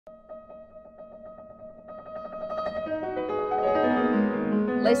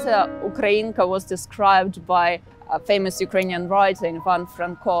Lesia Ukrainka was described by a famous Ukrainian writer, Ivan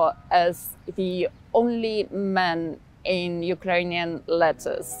Franko, as the only man in Ukrainian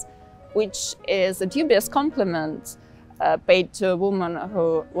letters, which is a dubious compliment paid to a woman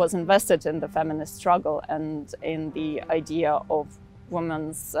who was invested in the feminist struggle and in the idea of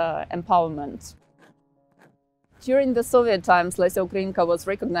women's empowerment. During the Soviet times, Lesia Ukrainka was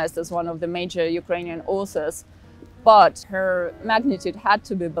recognized as one of the major Ukrainian authors, but her magnitude had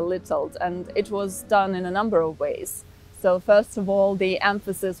to be belittled, and it was done in a number of ways. So first of all, the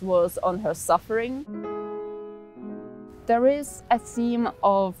emphasis was on her suffering. There is a theme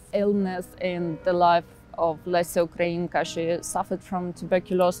of illness in the life of Lesia Ukrainka. She suffered from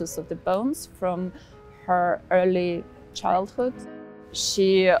tuberculosis of the bones from her early childhood.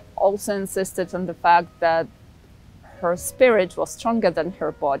 She also insisted on the fact that her spirit was stronger than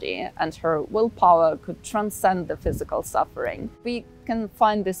her body and her willpower could transcend the physical suffering. We can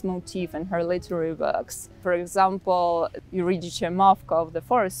find this motif in her literary works. For example, Eurydice Mavka of the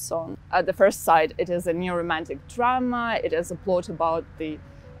Forest Song. At the first sight, it is a new romantic drama. It is a plot about the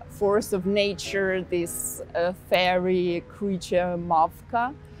force of nature, this fairy creature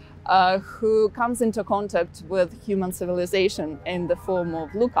Mavka, who comes into contact with human civilization in the form of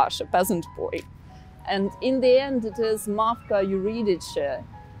Lukash, a peasant boy. And in the end, it is Mavka Eurydice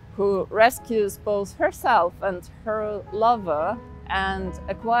who rescues both herself and her lover and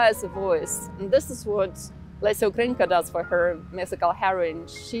acquires a voice. And this is what Lesia Ukrainka does for her mythical heroine.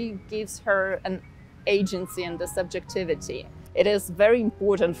 She gives her an agency and a subjectivity. It is very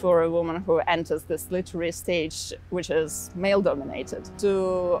important for a woman who enters this literary stage, which is male-dominated,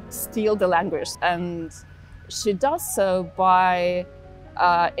 to steal the language. And she does so by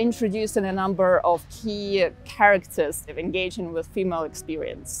introducing a number of key characters engaging with female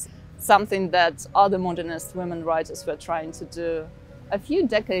experience, something that other modernist women writers were trying to do a few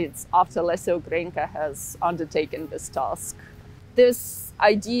decades after Lesia Ukrainka has undertaken this task. This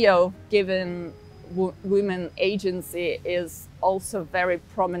idea of giving women agency is also very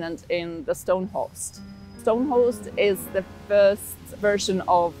prominent in the Stonehost. Stonehost is the first version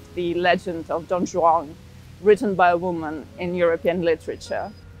of the legend of Don Juan, written by a woman in European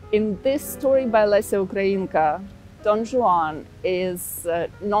literature. In this story by Lesia Ukrainka, Don Juan is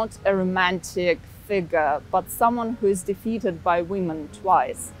not a romantic figure, but someone who is defeated by women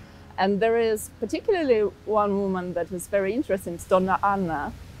twice. And there is particularly one woman that is very interesting, Donna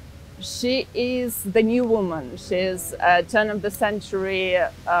Anna. She is the new woman. She is a turn-of-the-century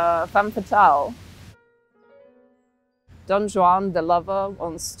femme fatale. Don Juan, the lover,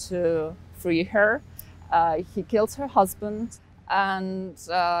 wants to free her. He kills her husband, and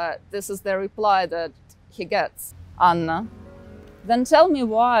this is the reply that he gets. Anna, then tell me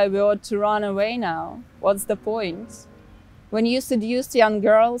why we ought to run away now. What's the point? When you seduced young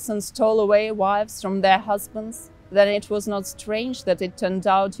girls and stole away wives from their husbands, then it was not strange that it turned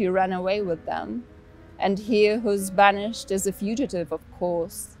out you ran away with them. And he who's banished is a fugitive, of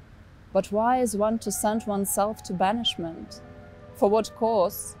course. But why is one to send oneself to banishment? For what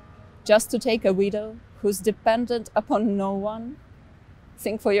cause? Just to take a widow who's dependent upon no one?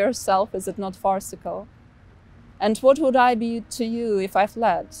 Think for yourself, is it not farcical? And what would I be to you if I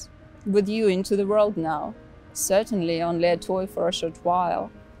fled with you into the world now? Certainly only a toy for a short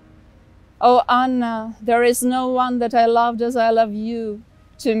while. Oh, Anna, there is no one that I loved as I love you.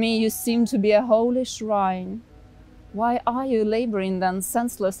 To me you seem to be a holy shrine. Why are you laboring then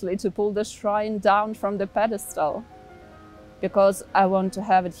senselessly to pull the shrine down from the pedestal? Because I want to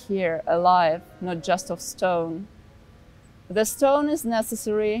have it here, alive, not just of stone. The stone is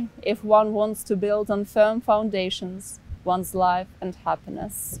necessary if one wants to build on firm foundations one's life and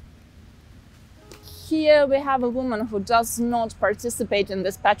happiness. Here we have a woman who does not participate in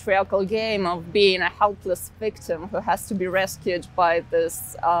this patriarchal game of being a helpless victim who has to be rescued by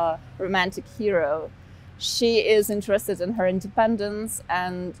this romantic hero. She is interested in her independence,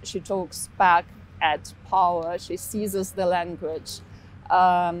 and she talks back at power. She seizes the language,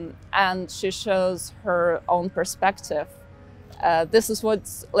 and she shows her own perspective. This is what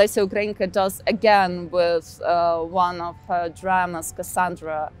Lesia Ukrainka does again with one of her dramas,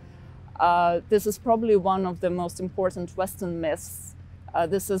 Cassandra. This is probably one of the most important Western myths.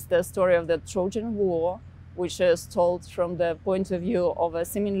 This is the story of the Trojan War, which is told from the point of view of a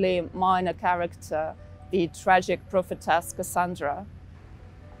seemingly minor character, the tragic prophetess Cassandra.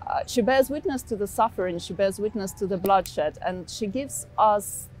 She bears witness to the suffering, she bears witness to the bloodshed, and she gives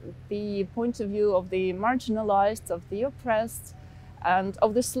us the point of view of the marginalized, of the oppressed, and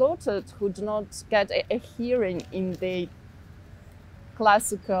of the slaughtered who do not get a hearing in the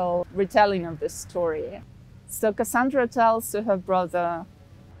classical retelling of this story. So Cassandra tells to her brother,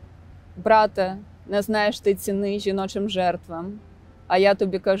 Брате, не знаєш ти ціни жіночим жертвам. А я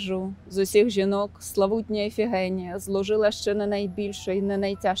тобі кажу, з усіх жінок славутня Ефігенія зложила ще не найбільшу і не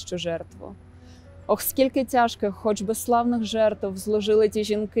найтяжчу жертву. Ох, скільки тяжких, хоч би славних жертв зложили ті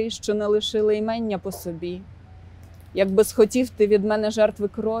жінки, що не лишили імення по собі. Якби схотів ти від мене жертви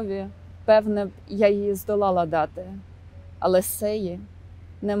крові, певне б, я її здолала дати. Але сеї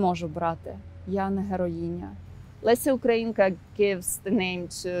не можу брати, я не героїня. Lesia Ukrainka gives the name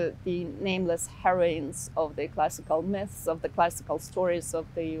to the nameless heroines of the classical myths, of the classical stories of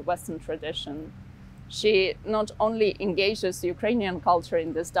the Western tradition. She not only engages Ukrainian culture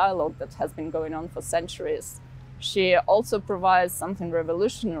in this dialogue that has been going on for centuries, she also provides something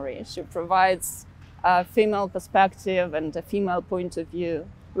revolutionary. She provides a female perspective and a female point of view.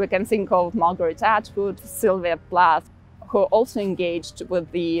 We can think of Margaret Atwood, Sylvia Plath, who also engaged with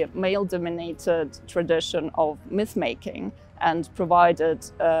the male-dominated tradition of myth-making and provided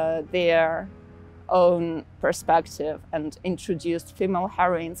their own perspective and introduced female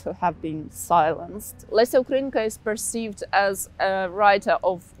heroines who have been silenced. Lesia Ukrainka is perceived as a writer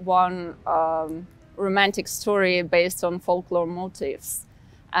of one romantic story based on folklore motifs.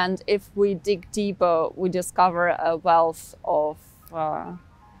 And if we dig deeper, we discover a wealth of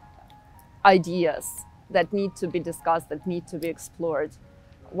ideas that need to be discussed, that need to be explored.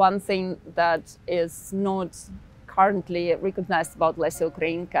 One thing that is not currently recognized about Lesia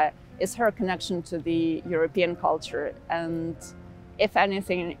Ukrainka is her connection to the European culture. And if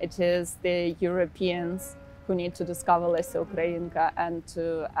anything, it is the Europeans who need to discover Lesia Ukrainka and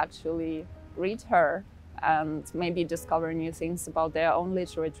to actually read her and maybe discover new things about their own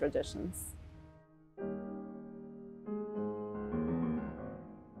literary traditions.